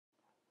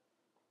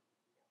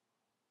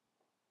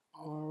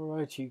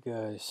Alright, you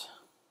guys,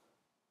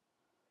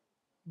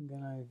 I'm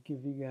gonna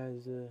give you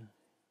guys a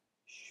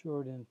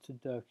short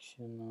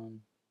introduction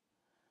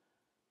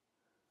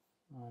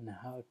on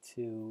how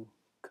to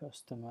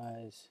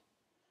customize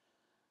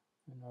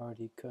an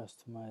already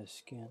customized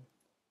skin.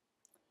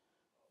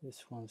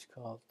 This one's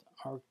called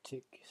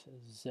Arctic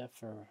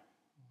Zephyr,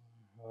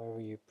 however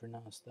you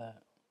pronounce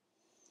that.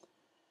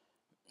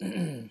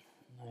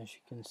 As you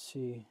can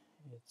see,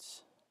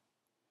 it's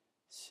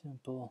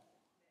simple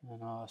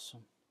and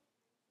awesome.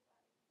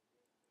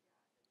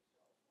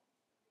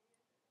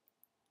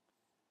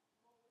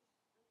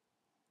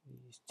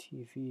 These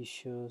TV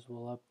shows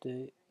will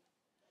update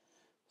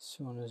as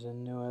soon as a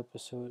new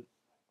episode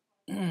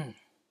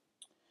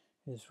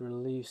is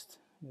released.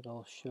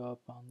 It'll show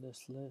up on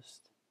this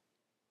list.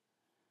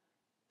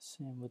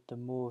 Same with the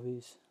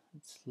movies.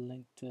 It's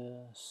linked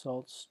to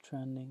Salt's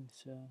trending,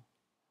 so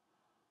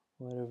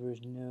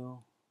whatever's new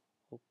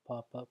will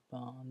pop up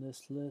on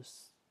this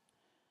list,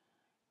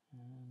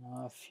 and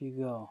off you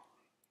go.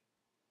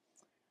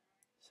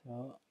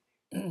 So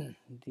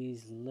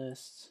these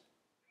lists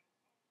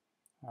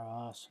are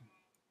awesome.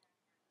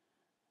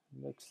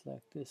 Looks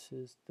like this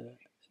is the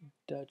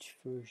Dutch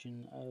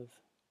version of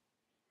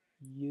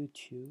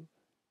YouTube.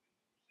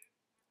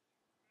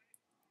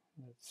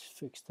 Let's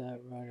fix that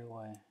right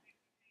away.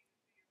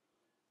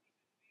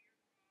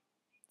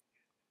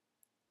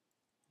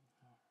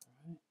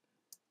 Alright.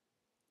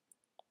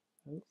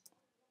 Oh.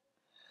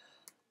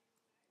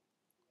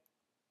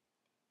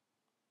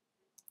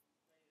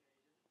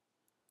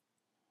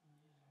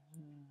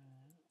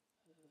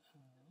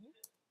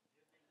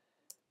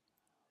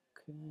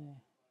 Okay.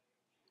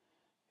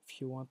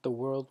 If you want the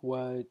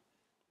worldwide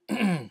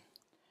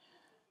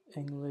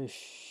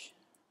English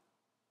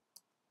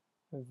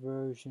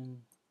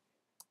version,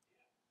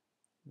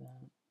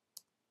 then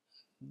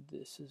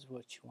this is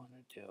what you want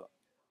to do.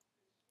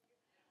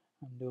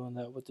 I'm doing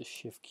that with the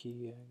shift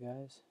key,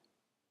 guys.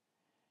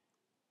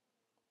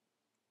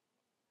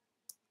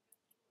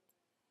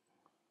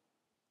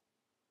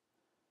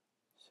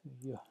 So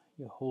you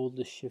hold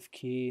the shift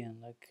key,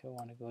 and like I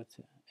want to go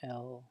to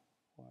L,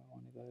 or I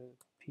want to go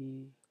to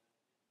P.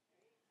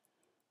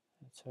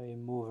 That's how you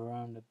move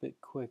around a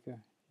bit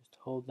quicker. Just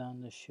hold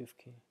down the shift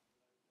key.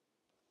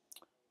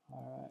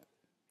 Alright,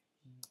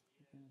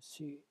 you're going to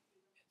see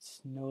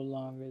it's no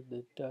longer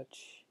the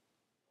Dutch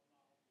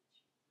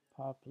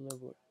popular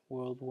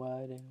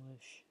worldwide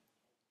English,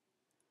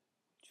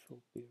 which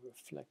will be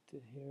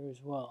reflected here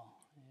as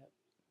well. Yep,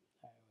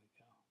 there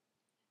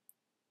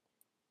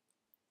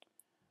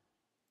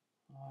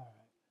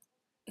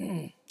we go.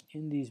 Alright,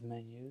 in these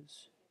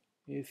menus,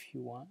 if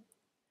you want,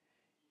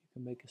 you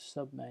can make a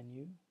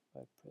submenu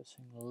by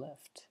pressing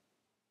left.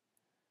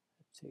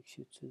 It takes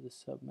you to the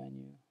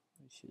submenu,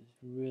 which is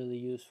really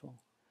useful.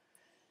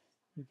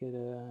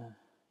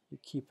 You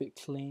keep it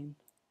clean,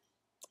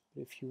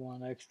 but if you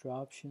want extra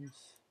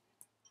options,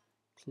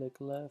 click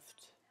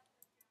left,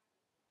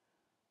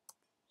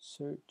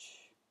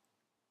 search.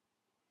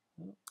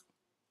 Oh,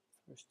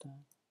 first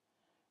time.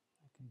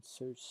 I can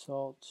search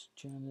Salt,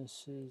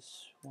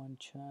 Genesis, One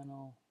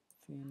Channel,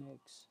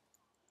 Phoenix.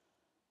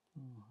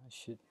 Oh, I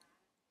should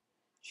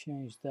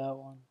change that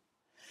one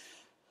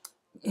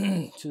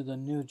to the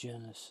new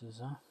Genesis,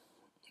 huh?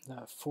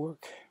 That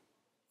fork.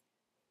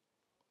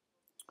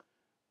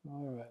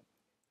 Alright.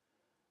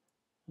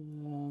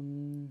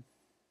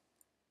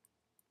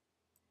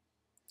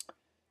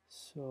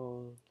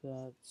 So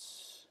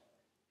that's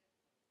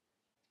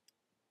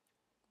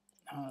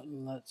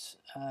let's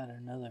add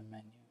another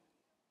menu.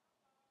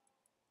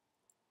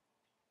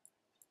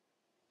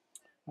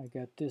 I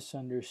got this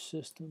under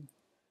System.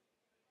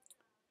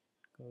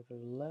 Go to the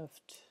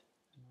left,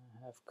 and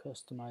I have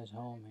Customize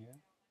Home here.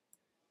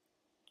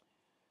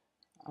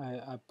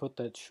 I put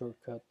that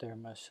shortcut there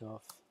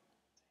myself.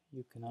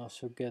 You can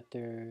also get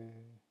there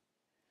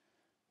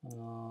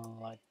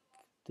like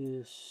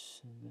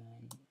this and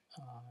then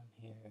on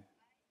here.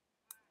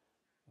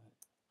 But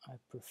I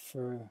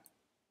prefer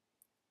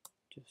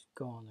just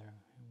going there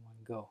in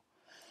one go.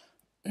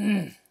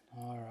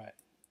 Alright,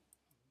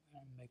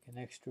 I'm gonna make an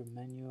extra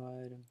menu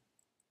item.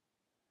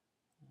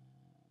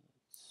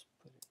 Let's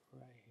put it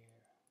right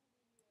here.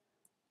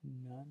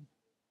 None.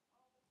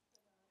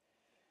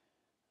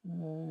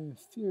 In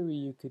theory,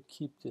 you could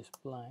keep this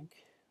blank,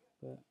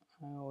 but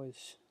I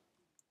always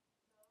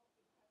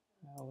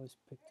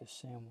pick the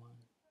same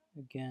one.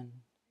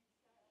 Again,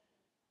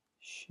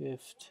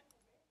 Shift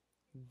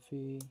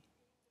V,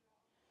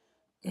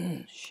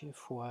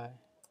 Shift Y.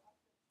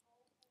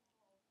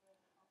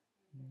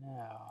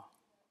 Now,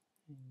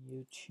 in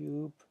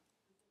YouTube,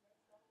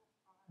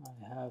 I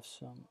have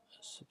some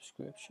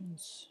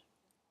subscriptions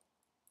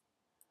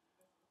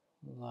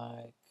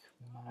like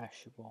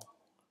Mashable.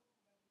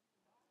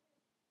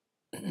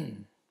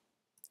 Create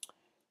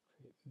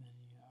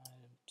menu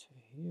item to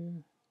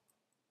here.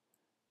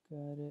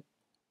 Got it.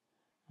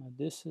 Now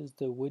this is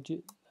the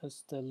widget.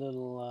 That's the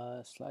little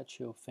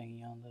slideshow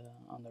thingy on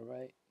the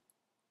right.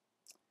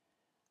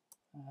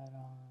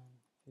 Add-on,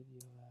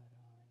 video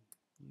add-on,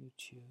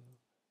 YouTube.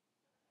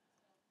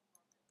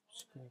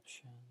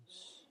 Descriptions,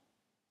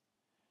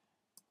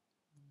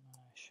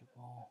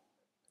 Mashable,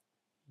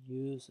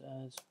 use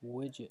as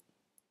widget.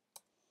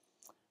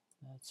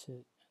 That's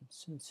it. And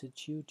since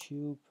it's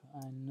YouTube,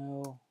 I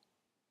know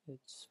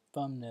it's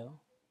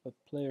thumbnail, but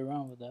play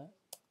around with that.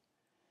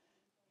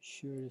 Be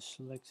sure to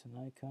select an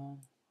icon.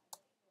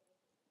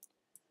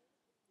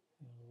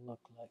 It'll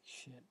look like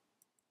shit.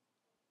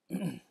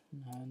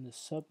 Now in the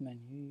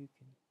submenu, you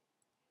can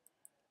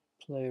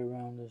play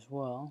around as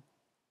well.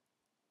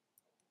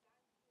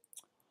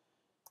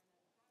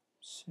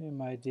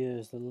 Same idea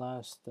as the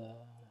last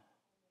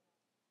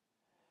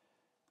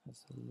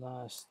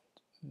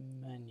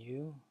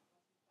menu,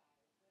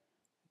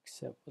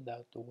 except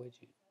without the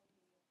widget.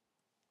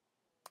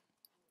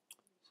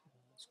 So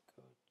let's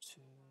go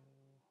to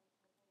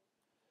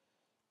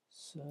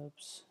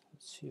subs.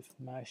 Let's see if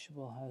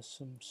Mashable has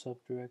some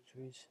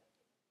subdirectories.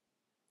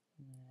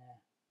 Nah.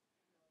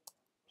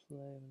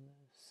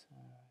 Playlist.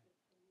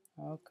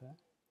 Alright. Okay.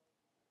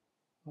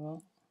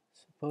 Well,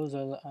 suppose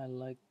I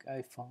like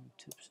iPhone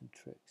tips and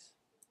tricks.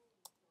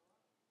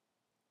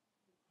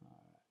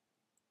 Alright.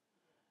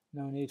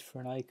 No need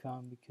for an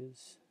icon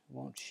because it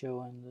won't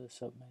show in the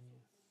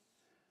submenu.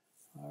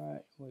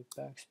 Alright, wait,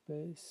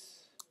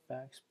 backspace,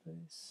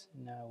 backspace.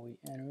 Now we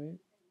enter it.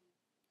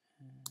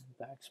 And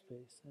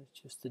backspace. That's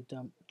just the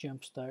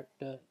jumpstart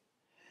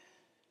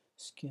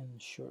skin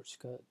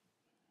shortcut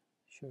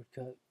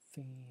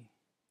thingy.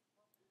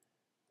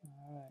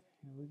 Alright,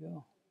 here we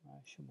go.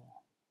 Mashable.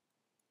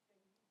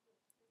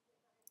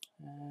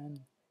 And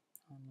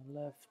on the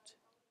left,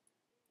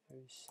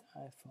 there's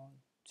iPhone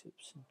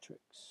tips and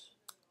tricks.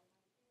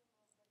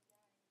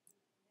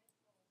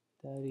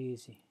 That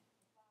easy.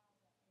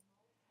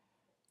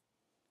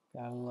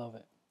 Gotta love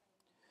it.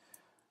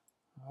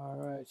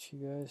 Alright, you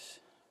guys.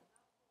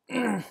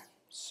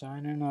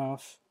 Signing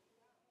off.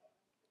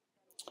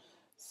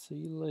 See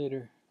you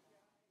later.